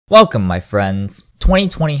Welcome, my friends.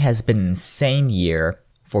 2020 has been an insane year,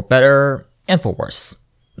 for better and for worse.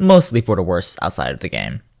 Mostly for the worse outside of the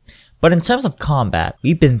game. But in terms of combat,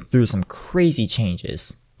 we've been through some crazy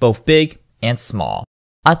changes, both big and small.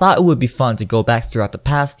 I thought it would be fun to go back throughout the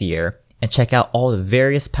past year and check out all the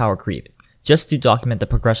various power creep, just to document the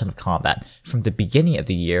progression of combat from the beginning of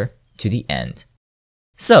the year to the end.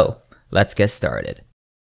 So, let's get started.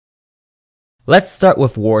 Let's start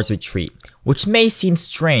with War's Retreat, which may seem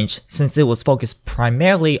strange since it was focused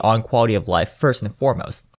primarily on quality of life first and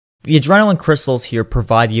foremost. The adrenaline crystals here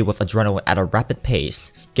provide you with adrenaline at a rapid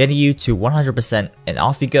pace, getting you to 100% and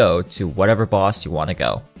off you go to whatever boss you want to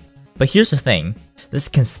go. But here's the thing, this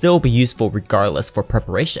can still be useful regardless for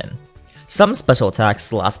preparation. Some special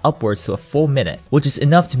attacks last upwards to a full minute, which is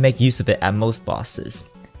enough to make use of it at most bosses.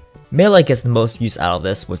 Melee gets the most use out of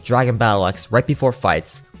this with Dragon Battle Axe right before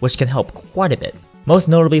fights, which can help quite a bit. Most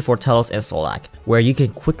notably for Telos and Solak, where you can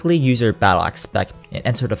quickly use your Battle Axe spec and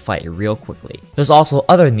enter the fight real quickly. There's also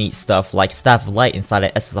other neat stuff like Staff of Light inside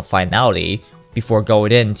the Essence of Finality before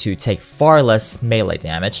going in to take far less melee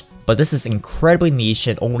damage, but this is incredibly niche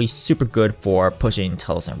and only super good for pushing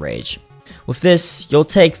Telos and Rage. With this, you'll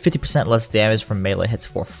take 50% less damage from melee hits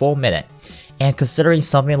for a full minute. And considering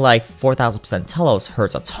something like 4000% Telos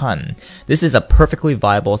hurts a ton, this is a perfectly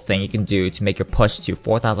viable thing you can do to make your push to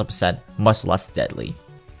 4000% much less deadly.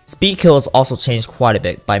 Speed kills also changed quite a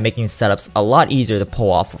bit by making setups a lot easier to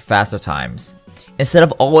pull off for faster times. Instead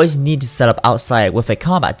of always needing to set up outside with a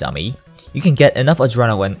combat dummy, you can get enough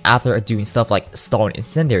adrenaline after doing stuff like stalling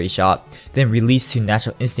Incendiary Shot, then release to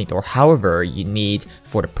Natural Instinct or however you need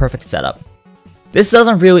for the perfect setup. This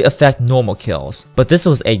doesn't really affect normal kills, but this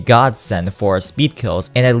was a godsend for speed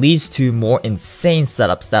kills, and it leads to more insane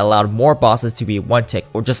setups that allowed more bosses to be one tick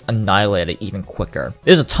or just annihilated even quicker.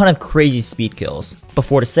 There's a ton of crazy speed kills, but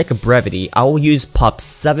for the sake of brevity, I will use Pup's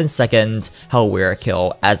 7-second Helwyr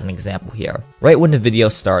kill as an example here. Right when the video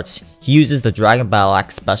starts, he uses the Dragon Battle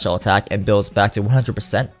Axe special attack and builds back to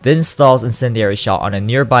 100%, then installs Incendiary Shot on a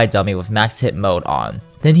nearby dummy with max hit mode on.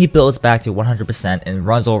 Then he builds back to 100% and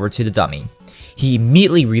runs over to the dummy. He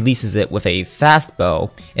immediately releases it with a fast bow,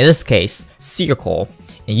 in this case, Circle,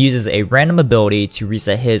 and uses a random ability to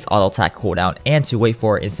reset his auto attack cooldown and to wait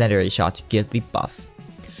for Incendiary Shot to give the buff.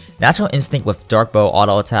 Natural Instinct with Dark Bow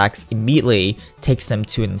auto attacks immediately takes him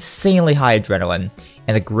to an insanely high adrenaline,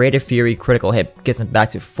 and the Greater Fury critical hit gets him back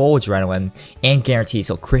to full adrenaline and guarantees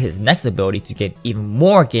he'll crit his next ability to get even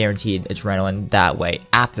more guaranteed adrenaline that way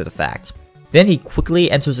after the fact. Then he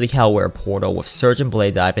quickly enters the Helwyr portal with Surge and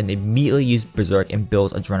Blade Dive and immediately uses Berserk and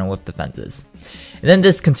builds adrenaline with defenses. And then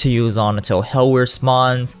this continues on until Helwyr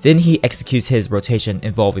spawns, then he executes his rotation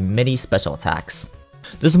involving many special attacks.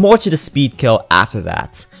 There's more to the speed kill after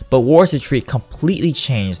that, but War's Retreat completely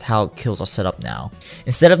changed how kills are set up now.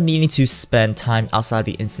 Instead of needing to spend time outside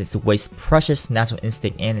the instance to waste precious Natural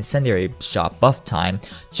Instinct and Incendiary Shot buff time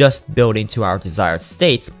just building to our desired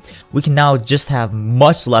state, we can now just have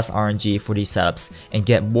much less RNG for these setups and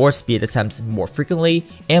get more speed attempts more frequently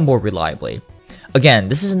and more reliably. Again,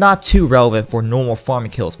 this is not too relevant for normal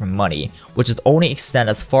farming kills for money, which would only extend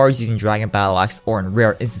as far as using Dragon Battle Axe or in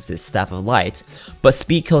rare instances Staff of Light, but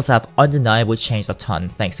speed kills have undeniably changed a ton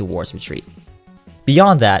thanks to War's Retreat.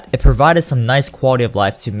 Beyond that, it provided some nice quality of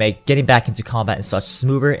life to make getting back into combat and such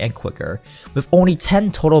smoother and quicker. With only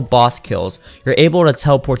 10 total boss kills, you're able to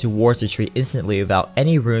teleport to War's Retreat instantly without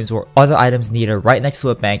any runes or other items needed right next to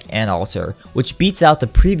a bank and altar, which beats out the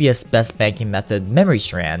previous best banking method, Memory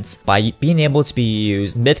Strands, by being able to be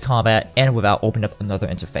used mid-combat and without opening up another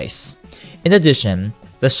interface. In addition,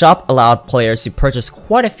 the shop allowed players to purchase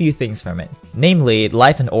quite a few things from it, namely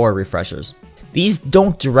life and aura refreshers. These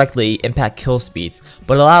don't directly impact kill speeds,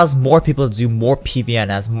 but allows more people to do more PvN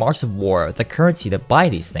as Marks of War, the currency to buy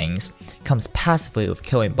these things, comes passively with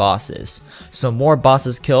killing bosses. So more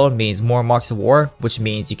bosses killed means more Marks of War, which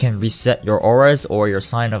means you can reset your auras or your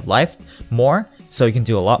sign of life more, so you can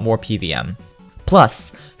do a lot more PvM.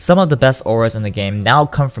 Plus, some of the best auras in the game now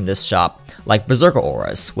come from this shop, like Berserker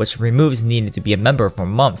auras, which removes needing to be a member for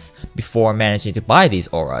months before managing to buy these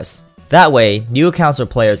auras. That way, new accounts or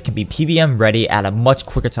players can be PvM ready at a much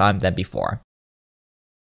quicker time than before.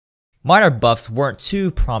 Minor buffs weren't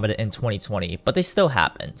too prominent in 2020, but they still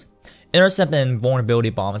happened. Intercept and Vulnerability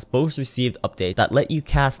Bombs both received updates that let you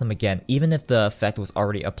cast them again even if the effect was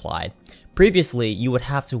already applied. Previously, you would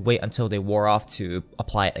have to wait until they wore off to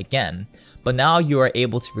apply it again, but now you are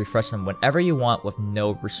able to refresh them whenever you want with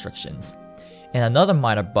no restrictions. And another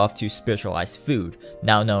minor buff to Spiritualize Food,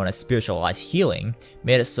 now known as Spiritualize Healing,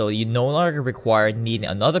 made it so you no longer require needing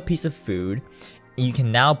another piece of food. you can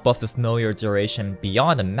now buff the familiar duration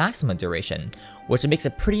beyond the maximum duration, which makes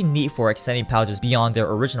it pretty neat for extending pouches beyond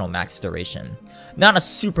their original max duration. Not a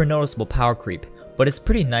super noticeable power creep, but it's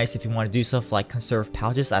pretty nice if you want to do stuff like conserve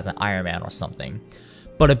pouches as an Iron Man or something.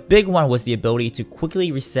 But a big one was the ability to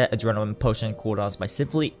quickly reset adrenaline potion cooldowns by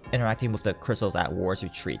simply interacting with the crystals at War's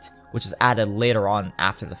Retreat, which is added later on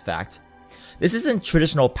after the fact. This isn't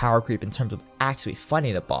traditional power creep in terms of actually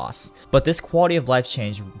fighting the boss, but this quality of life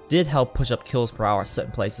change did help push up kills per hour at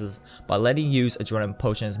certain places by letting you use adrenaline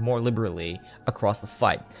potions more liberally across the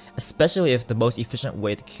fight, especially if the most efficient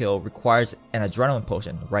way to kill requires an adrenaline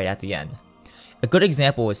potion right at the end. A good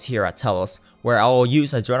example is here at Telos, where I will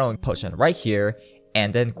use an adrenaline potion right here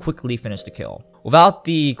and then quickly finish the kill. Without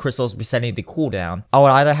the crystals resetting the cooldown, I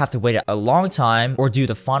would either have to wait a long time or do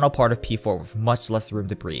the final part of P4 with much less room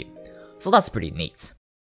to breathe. So that's pretty neat.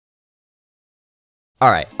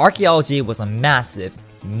 Alright, Archaeology was a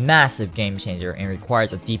massive game changer and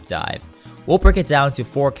requires a deep dive. We'll break it down to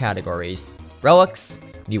 4 categories: relics,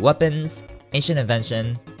 new weapons, ancient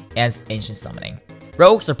invention, and ancient summoning.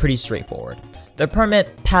 Relics are pretty straightforward. They're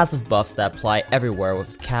permanent, passive buffs that apply everywhere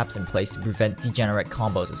with caps in place to prevent degenerate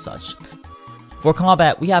combos and such. For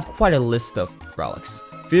combat, we have quite a list of relics: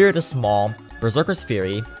 Fury of the Small, Berserker's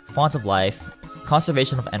Fury, Font of Life,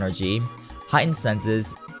 Conservation of Energy, Heightened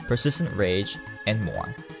Senses, Persistent Rage, and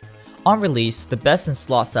more. On release, the best in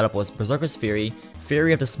slot setup was Berserker's Fury,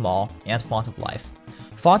 Fury of the Small, and Font of Life.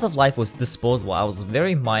 Font of Life was disposable as it was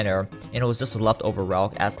very minor and it was just a leftover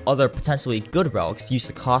relic, as other potentially good relics used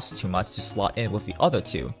to cost too much to slot in with the other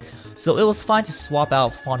two. So it was fine to swap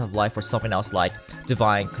out Font of Life for something else like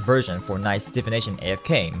Divine Conversion for nice Divination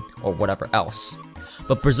AFK or whatever else.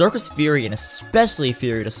 But Berserker's Fury and especially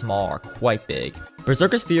Fury the Small are quite big.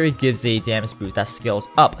 Berserker's Fury gives a damage boost that scales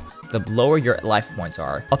up the lower your life points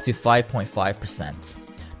are, up to 5.5%.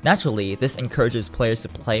 Naturally, this encourages players to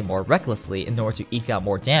play more recklessly in order to eke out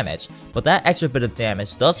more damage, but that extra bit of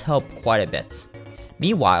damage does help quite a bit.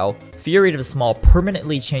 Meanwhile, Fury of the Small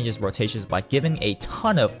permanently changes rotations by giving a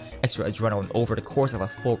ton of extra adrenaline over the course of a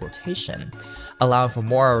full rotation, allowing for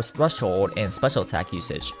more threshold and special attack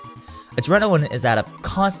usage. Adrenaline is at a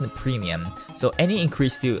constant premium, so any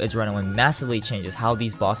increase to adrenaline massively changes how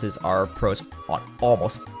these bosses are approached on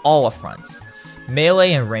almost all fronts.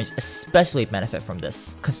 Melee and range especially benefit from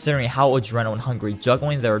this, considering how adrenaline hungry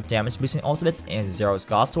juggling their damage boosting ultimates in Zero's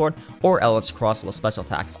Godsword or Eldritch Crossbow special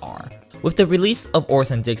attacks are. With the release of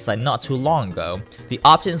Orthan Digsight not too long ago, the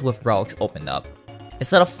options with relics opened up.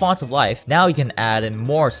 Instead of Font of Life, now you can add in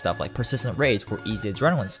more stuff like Persistent Rage for easy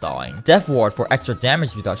adrenaline stalling, Death Ward for extra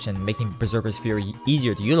damage reduction making Berserker's Fury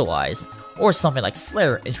easier to utilize, or something like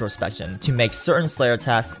Slayer Introspection to make certain Slayer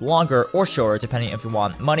tasks longer or shorter depending if you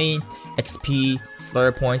want money, XP,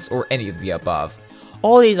 Slayer points, or any of the above.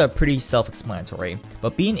 All these are pretty self-explanatory,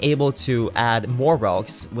 but being able to add more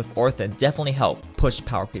relics with Orthan definitely helped push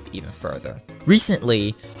power creep even further.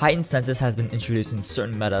 Recently, Heightened Senses has been introduced in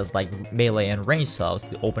certain metas like melee and range subs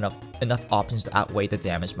to open up enough options to outweigh the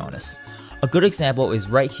damage bonus. A good example is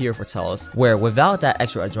right here for Telos, where without that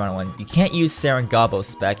extra adrenaline, you can't use Serengabo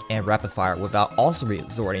spec and Rapid Fire without also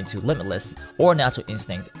resorting to Limitless or Natural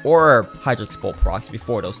Instinct or Hydrix Bolt procs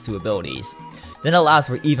before those two abilities. Then it allows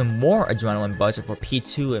for even more adrenaline budget for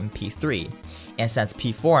P2 and P3, and since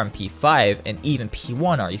P4 and P5 and even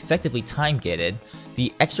P1 are effectively time gated,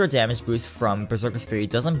 the extra damage boost from Berserker's Fury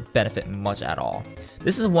doesn't benefit much at all.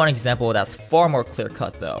 This is one example that's far more clear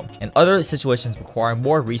cut though, and other situations require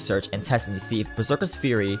more research and testing to see if Berserker's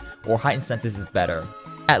Fury or Heightened Senses is better,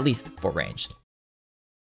 at least for ranged.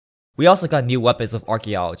 We also got new weapons of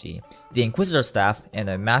Archaeology, the Inquisitor Staff and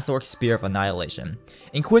the Masterwork Spear of Annihilation.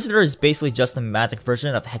 Inquisitor is basically just a magic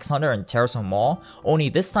version of Hex Hunter and Terrasol Maul, only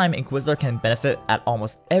this time Inquisitor can benefit at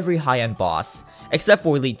almost every high-end boss, except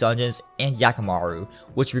for Elite Dungeons and Yakamaru,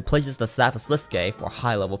 which replaces the Staffless Liske for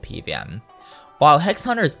high-level PvM. While Hex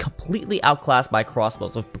Hunter is completely outclassed by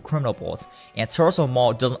crossbows with Criminal Bolts, and Terrasol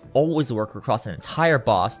Maul doesn't always work across an entire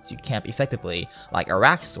boss to camp effectively like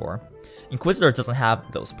Araxor, Inquisitor doesn't have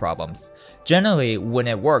those problems. Generally, when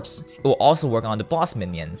it works, it will also work on the boss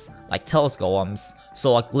minions, like Telos Golems,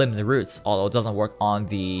 Solak Limbs and Roots, although it doesn't work on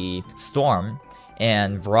the Storm,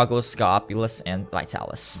 and Virago, Scopulus, and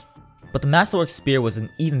Vitalis. But the Masterwork Spear was an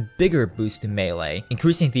even bigger boost to melee,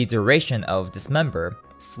 increasing the duration of Dismember,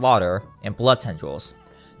 Slaughter, and Blood Tendrils.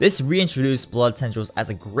 This reintroduced Blood Tendrils as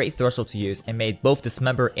a great threshold to use and made both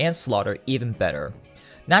Dismember and Slaughter even better.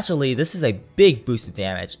 Naturally, this is a big boost to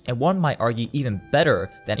damage, and one might argue even better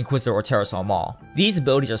than Inquisitor or Terrasol Maul. These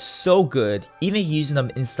abilities are so good, even using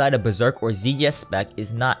them inside a Berserk or ZDS spec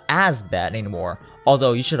is not as bad anymore,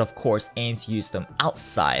 although you should of course aim to use them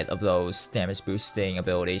outside of those damage boosting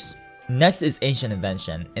abilities. Next is Ancient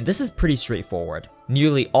Invention, and this is pretty straightforward.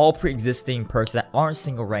 Nearly all pre-existing perks that aren't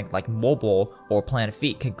single rank like Mobile or Planet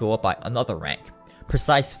Feet can go up by another rank.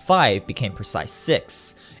 Precise 5 became Precise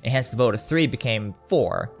 6, Enhanced Devoted 3 became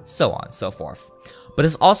 4, so on and so forth. But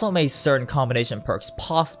it's also made certain combination perks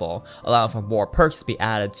possible, allowing for more perks to be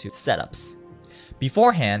added to setups.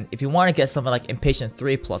 Beforehand, if you want to get something like Impatient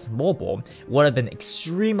 3 plus Mobile, it would have been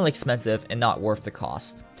extremely expensive and not worth the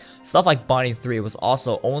cost. Stuff like Binding 3 was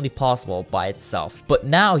also only possible by itself, but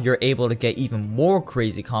now you're able to get even more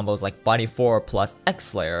crazy combos like Binding 4 plus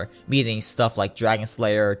X-Slayer, meaning stuff like Dragon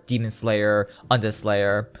Slayer, Demon Slayer, Undead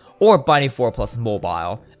Slayer, or Binding 4 plus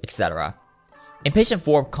Mobile, etc. Impatient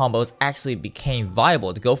 4 combos actually became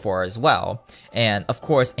viable to go for as well, and of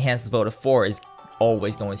course Enhanced Devoted 4 is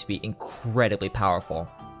always going to be incredibly powerful.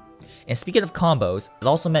 And speaking of combos, it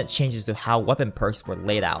also meant changes to how weapon perks were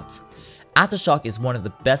laid out. Aftershock is one of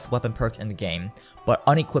the best weapon perks in the game, but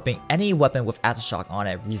unequipping any weapon with Aftershock on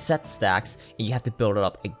it resets stacks and you have to build it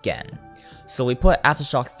up again. So we put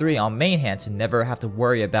Aftershock 3 on main hand to never have to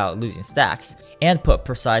worry about losing stacks, and put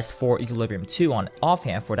Precise 4 Equilibrium 2 on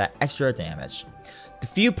offhand for that extra damage. The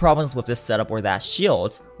few problems with this setup were that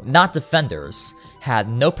shields, not defenders, had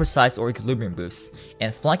no precise or equilibrium boosts,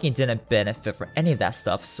 and flanking didn't benefit from any of that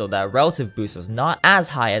stuff, so that relative boost was not as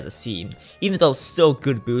high as it seemed, even though still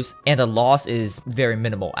good boost, and the loss is very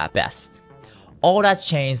minimal at best. All that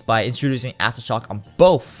changed by introducing Aftershock on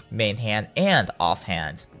both main hand and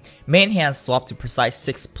offhand. Main hand swapped to Precise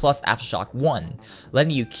 6 plus Aftershock 1,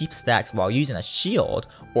 letting you keep stacks while using a shield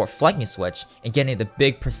or flanking switch and getting the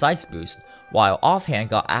big precise boost, while offhand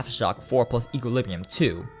got Aftershock 4 plus Equilibrium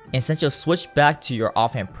 2. And since you'll switch back to your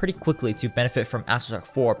offhand pretty quickly to benefit from Aftershock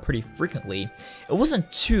 4 pretty frequently, it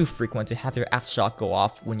wasn't too frequent to have your Aftershock go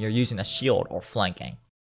off when you're using a shield or flanking.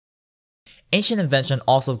 Ancient Invention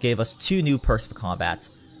also gave us two new perks for combat,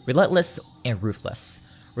 Relentless and Ruthless.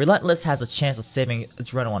 Relentless has a chance of saving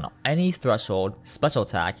Adrenaline on any threshold, special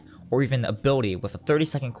attack, or even ability with a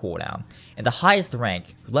 30-second cooldown, and the highest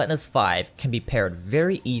rank, Relentless 5, can be paired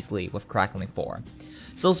very easily with Crackling 4.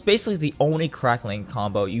 So it's basically the only Crackling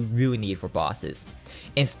combo you really need for bosses.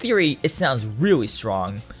 In theory, it sounds really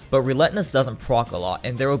strong, but Relentless doesn't proc a lot,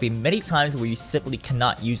 and there will be many times where you simply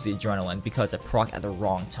cannot use the Adrenaline because it proc at the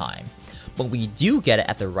wrong time. But when you do get it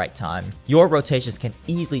at the right time, your rotations can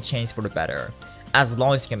easily change for the better, as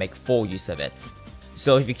long as you can make full use of it.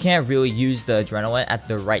 So if you can't really use the Adrenaline at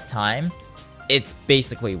the right time, it's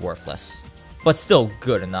basically worthless, but still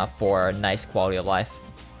good enough for a nice quality of life.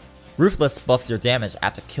 Ruthless buffs your damage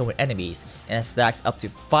after killing enemies, and it stacks up to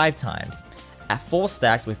 5 times. At full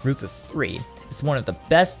stacks with Ruthless 3, it's one of the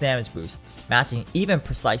best damage boosts, matching even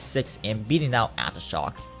Precise 6 and beating out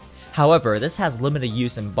Aftershock. However, this has limited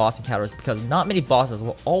use in boss encounters because not many bosses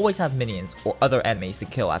will always have minions or other enemies to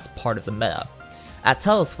kill as part of the meta. At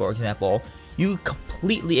Telos, for example, you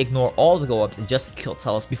completely ignore all the golems and just kill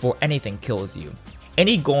Telos before anything kills you.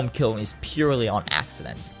 Any golem killing is purely on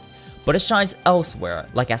accident. But it shines elsewhere,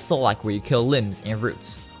 like at Solak where you kill limbs and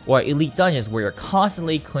roots, or at Elite Dungeons where you're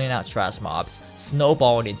constantly cleaning out trash mobs,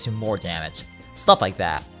 snowballing into more damage, stuff like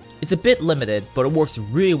that. It's a bit limited, but it works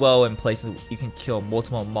really well in places where you can kill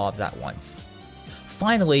multiple mobs at once.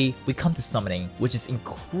 Finally, we come to Summoning, which is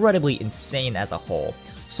incredibly insane as a whole,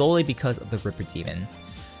 solely because of the Ripper Demon.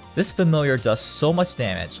 This familiar does so much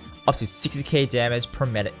damage, up to 60k damage per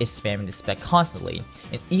minute if spamming the spec constantly,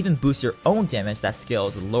 and even boosts your own damage that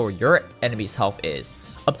scales the lower your enemy's health is,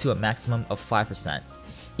 up to a maximum of 5%.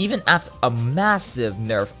 Even after a massive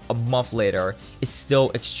nerf a month later, it's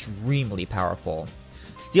still extremely powerful.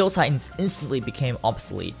 Steel Titans instantly became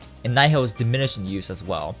obsolete, and Nihils diminished in use as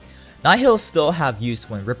well. Nihils still have use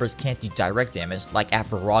when Rippers can't do direct damage like at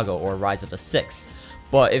Virago or Rise of the Six,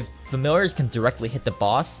 but if familiars can directly hit the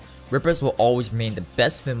boss, Rippers will always remain the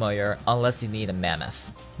best familiar unless you need a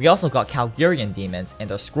Mammoth. We also got Calgarian Demons and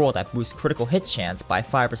their scroll that boosts critical hit chance by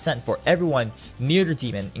 5% for everyone near the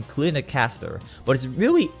demon, including the caster, but it's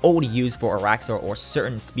really only used for Raksha or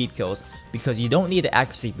certain speed kills because you don't need the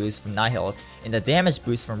accuracy boost from Nihils, and the damage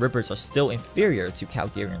boosts from Rippers are still inferior to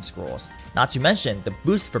Calgarian scrolls. Not to mention, the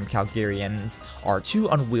boosts from Calgarians are too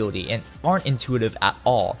unwieldy and aren't intuitive at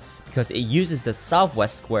all, because it uses the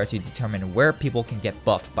southwest square to determine where people can get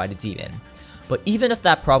buffed by the demon. But even if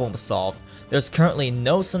that problem was solved, there's currently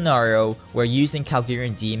no scenario where using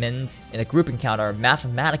Calgarian demons in a group encounter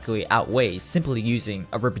mathematically outweighs simply using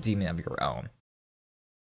a Ripper Demon of your own.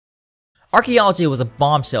 Archaeology was a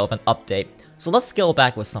bombshell of an update, so let's scale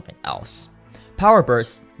back with something else.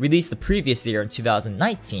 Powerbursts, released the previous year in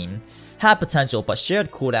 2019, had potential but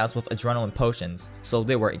shared cooldowns with adrenaline potions, so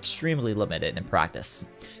they were extremely limited in practice.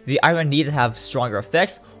 They either needed to have stronger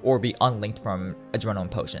effects or be unlinked from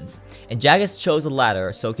adrenaline potions, and Jagex chose the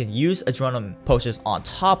latter so it can use adrenaline potions on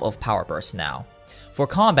top of Powerbursts now. For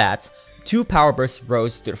combat, 2 Powerbursts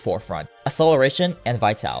rose to the forefront, Acceleration and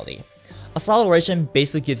Vitality. Acceleration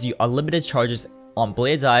basically gives you unlimited charges on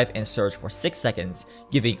Blade Dive and Surge for 6 seconds,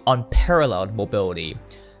 giving unparalleled mobility.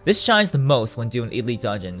 This shines the most when doing elite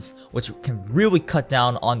dungeons, which can really cut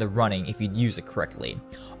down on the running if you use it correctly.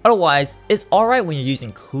 Otherwise, it's alright when you're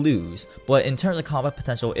using clues, but in terms of combat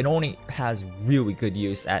potential, it only has really good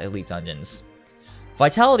use at elite dungeons.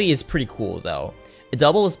 Vitality is pretty cool though. It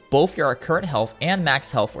doubles both your current health and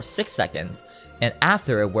max health for 6 seconds, and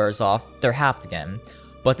after it wears off, they're halved again.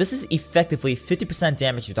 But this is effectively 50%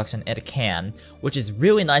 damage reduction in a can, which is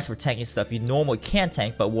really nice for tanking stuff you normally can't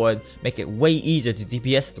tank but would make it way easier to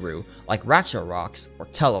DPS through, like Raksha rocks or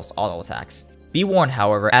Telos auto attacks. Be warned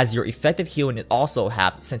however, as your effective healing is also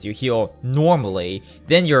halved since you heal normally,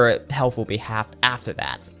 then your health will be halved after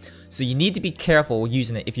that. So you need to be careful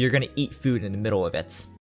using it if you're going to eat food in the middle of it.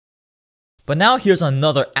 But now here's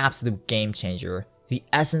another absolute game changer, the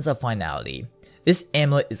Essence of Finality. This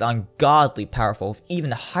amulet is ungodly powerful with even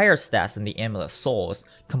higher stats than the Amulet of Souls,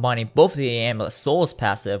 combining both the Amulet of Souls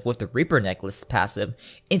passive with the Reaper Necklace passive,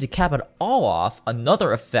 and to cap it all off,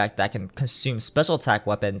 another effect that can consume special attack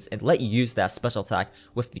weapons and let you use that special attack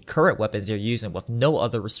with the current weapons you're using with no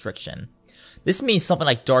other restriction. This means something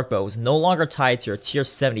like Dark Bow is no longer tied to your tier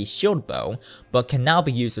 70 shield bow, but can now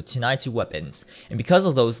be used with tier 92 weapons, and because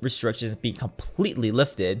of those restrictions being completely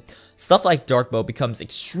lifted, stuff like Dark Bow becomes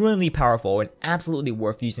extremely powerful and absolutely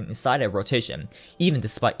worth using inside a rotation, even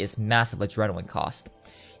despite its massive adrenaline cost.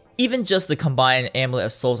 Even just the combined Amulet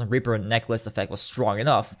of Souls and Reaper Necklace effect was strong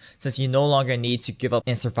enough, since you no longer need to give up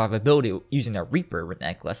in survivability using a Reaper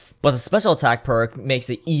Necklace, but the special attack perk makes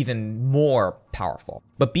it even more powerful.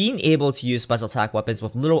 But being able to use special attack weapons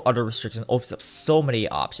with little other restrictions opens up so many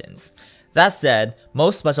options. That said,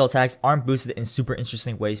 most special attacks aren't boosted in super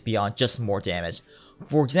interesting ways beyond just more damage.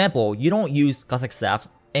 For example, you don't use Gothic Staff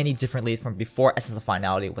any differently from before Essence of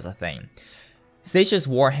Finality was a thing. Statia's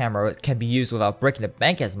Warhammer can be used without breaking the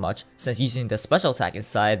bank as much, since using the special attack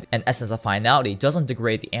inside an Essence of Finality doesn't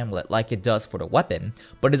degrade the amulet like it does for the weapon,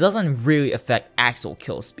 but it doesn't really affect actual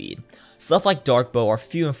kill speed. Stuff like Dark Bow are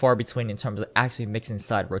few and far between in terms of actually mixing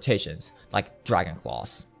inside rotations, like Dragon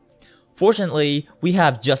Claws. Fortunately, we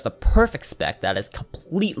have just a perfect spec that is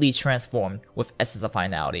completely transformed with Essence of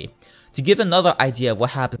Finality. To give another idea of what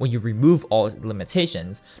happens when you remove all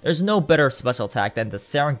limitations, there's no better special attack than the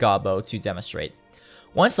Saren Gobbo to demonstrate.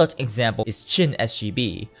 One such example is Chin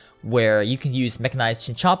SGB, where you can use mechanized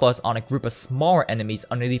Chinchompas on a group of smaller enemies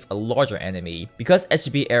underneath a larger enemy. Because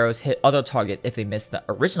SGB arrows hit other targets if they miss the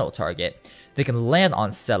original target, they can land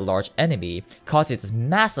on said large enemy, causing this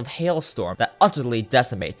massive hailstorm that utterly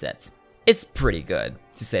decimates it. It's pretty good,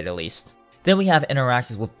 to say the least. Then we have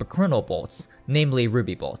interactions with Bacchanal bolts, namely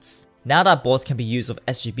Ruby bolts. Now that bolts can be used with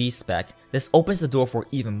SGB spec, this opens the door for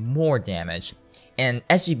even more damage, and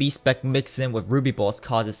SGB spec mixed in with Ruby bolts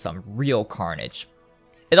causes some real carnage.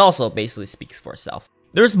 It also basically speaks for itself.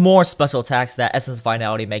 There's more special attacks that Essence of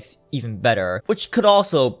Finality makes even better, which could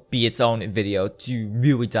also be its own video to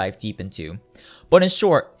really dive deep into. But in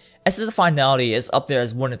short, Essence of Finality is up there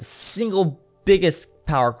as one of the single biggest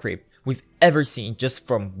power creep we've ever seen just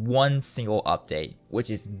from one single update, which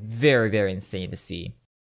is very insane to see.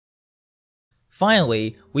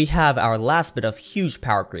 Finally, we have our last bit of huge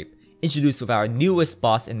power creep, introduced with our newest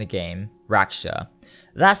boss in the game, Raksha.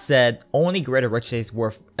 That said, only Greater Ricochet is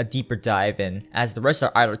worth a deeper dive in, as the rest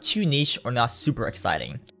are either too niche or not super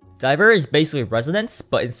exciting. Divert is basically Resonance,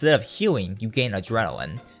 but instead of healing, you gain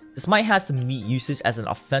Adrenaline. This might have some neat usage as an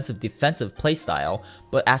offensive-defensive playstyle,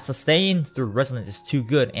 but as sustain through Resonance is too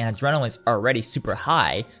good and Adrenaline is already super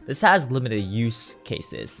high, this has limited use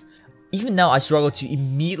cases. Even now I struggle to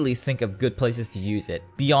immediately think of good places to use it,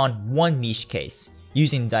 beyond one niche case,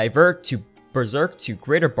 using Divert to Berserk to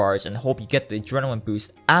Greater Barge and hope you get the Adrenaline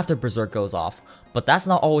boost after Berserk goes off, but that's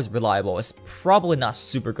not always reliable, it's probably not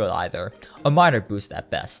super good either, a minor boost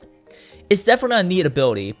at best. It's definitely a neat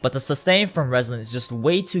ability, but the sustain from Resonance is just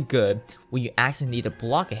way too good when you actually need to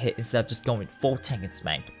block a hit instead of just going full tank and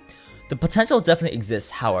spank. The potential definitely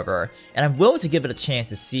exists, however, and I'm willing to give it a chance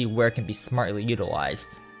to see where it can be smartly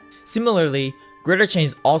utilized. Similarly, Greater Chain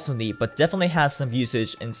is also neat, but definitely has some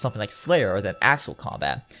usage in something like Slayer than actual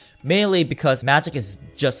combat, mainly because magic is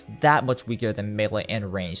just that much weaker than melee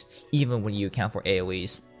and ranged, even when you account for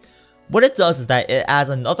AoEs. What it does is that it adds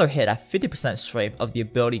another hit at 50% strength of the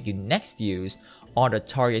ability you next use on the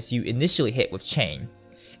targets you initially hit with Chain.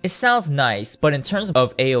 It sounds nice, but in terms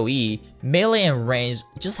of AoE, melee and range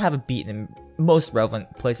just haven't beaten in most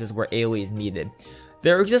relevant places where AoE is needed.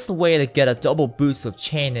 There exists a way to get a double boost with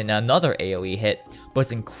chain in another AoE hit, but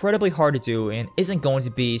it's incredibly hard to do and isn't going to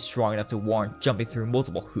be strong enough to warrant jumping through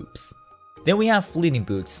multiple hoops. Then we have Fleeting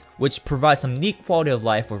Boots, which provide some neat quality of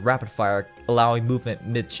life with rapid fire, allowing movement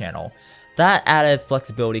mid-channel. That added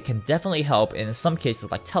flexibility can definitely help, and in some cases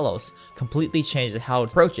like Telos, completely change how to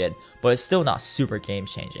approach it, but it's still not super game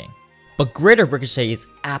changing. But Greater Ricochet is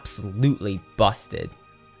absolutely busted.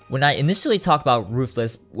 When I initially talked about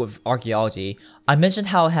Ruthless with Archaeology, I mentioned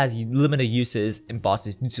how it has limited uses in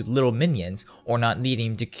bosses due to little minions or not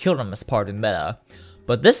needing to kill them as part of the meta.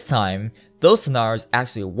 But this time, those scenarios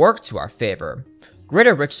actually work to our favor.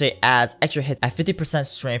 Greater Ricochet adds extra hits at 50%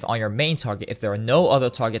 strength on your main target if there are no other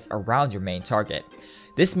targets around your main target.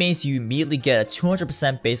 This means you immediately get a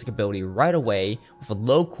 200% basic ability right away with a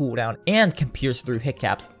low cooldown and can pierce through hit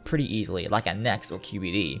caps pretty easily like at Nex or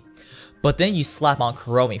QBD. But then you slap on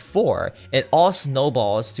Kuromi 4, it all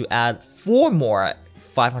snowballs to add 4 more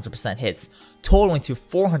 500% hits, totaling to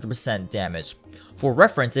 400% damage. For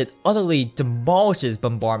reference, it utterly demolishes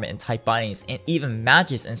Bombardment and Tight Bindings and even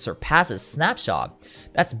matches and surpasses Snapshot.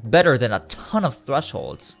 That's better than a ton of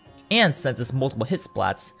thresholds. And since it's multiple hit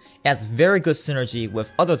splats, it has very good synergy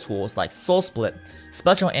with other tools like Soul Split,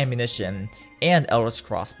 Special Ammunition, and Eldritch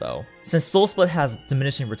Crossbow. Since Soul Split has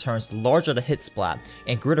diminishing returns larger the hit splat,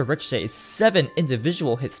 and Greater Ricochet is 7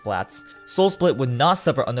 individual hit splats, Soul Split would not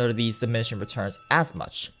suffer under these diminishing returns as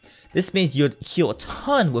much. This means you'd heal a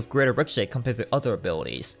ton with Greater Ricochet compared to other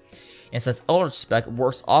abilities. And since Eldritch Spec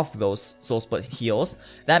works off those Soul Split heals,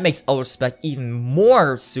 that makes Eldritch Spec even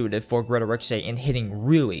more suited for Greater Ricochet in hitting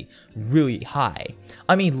really, really high.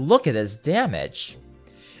 I mean, look at this damage.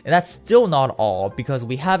 And that's still not all, because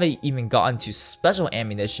we haven't even gotten to special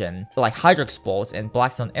ammunition like Hydrix Bolt and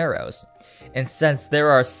Black Sun Arrows. And since there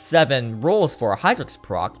are 7 rolls for a Hydrix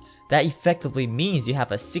proc, that effectively means you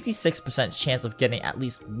have a 66% chance of getting at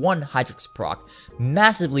least 1 Hydrix proc,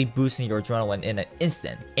 massively boosting your adrenaline in an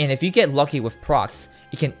instant. And if you get lucky with procs,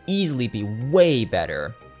 it can easily be way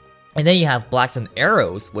better. And then you have Black Sun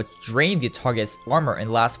Arrows, which drain the target's armor and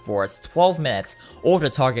last for 12 minutes, or the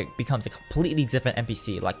target becomes a completely different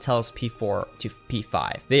NPC like Telos P4 to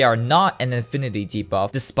P5. They are not an affinity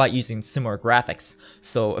debuff despite using similar graphics,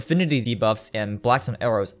 so affinity debuffs and Black Sun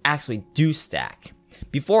Arrows actually do stack.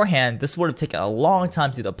 Beforehand, this would have taken a long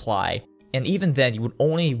time to apply, and even then you would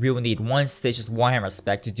only really need 1 Stasis Warhammer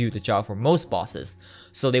spec to do the job for most bosses,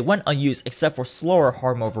 so they went unused except for slower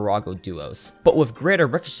Hardmode Virago duos. But with Greater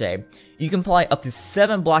Ricochet, you can apply up to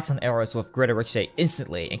 7 Black Sun Arrows with Greater Ricochet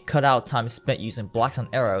instantly and cut out time spent using Black Sun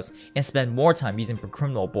Arrows and spend more time using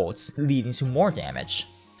Criminal Bolts, leading to more damage.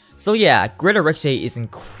 So yeah, Greater Ricochet is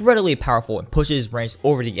incredibly powerful and pushes range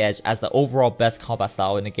over the edge as the overall best combat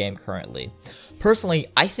style in the game currently. Personally,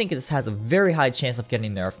 I think this has a very high chance of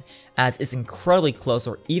getting nerfed, as it's incredibly close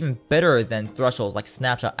or even better than thresholds like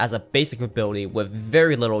Snapshot as a basic ability with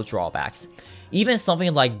very little drawbacks. Even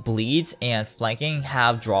something like Bleeds and Flanking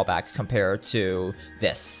have drawbacks compared to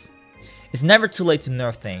this. It's never too late to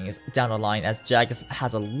nerf things down the line, as Jagex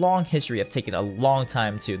has a long history of taking a long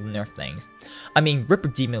time to nerf things. I mean, Ripper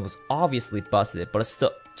Demon was obviously busted, but it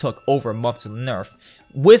still took over a month to nerf,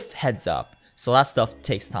 with heads up, so that stuff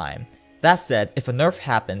takes time. That said, if a nerf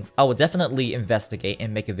happens, I will definitely investigate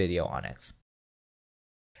and make a video on it.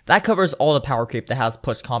 That covers all the power creep that has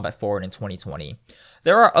pushed combat forward in 2020.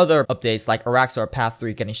 There are other updates like Raksha Path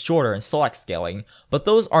 3 getting shorter and Solak scaling, but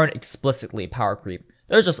those aren't explicitly power creep.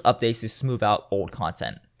 They're just updates to smooth out old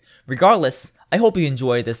content. Regardless, I hope you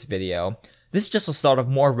enjoyed this video. This is just the start of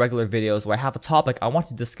more regular videos where I have a topic I want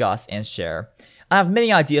to discuss and share. I have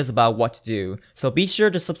many ideas about what to do, so be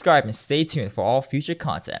sure to subscribe and stay tuned for all future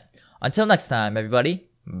content. Until next time, everybody,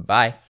 bye.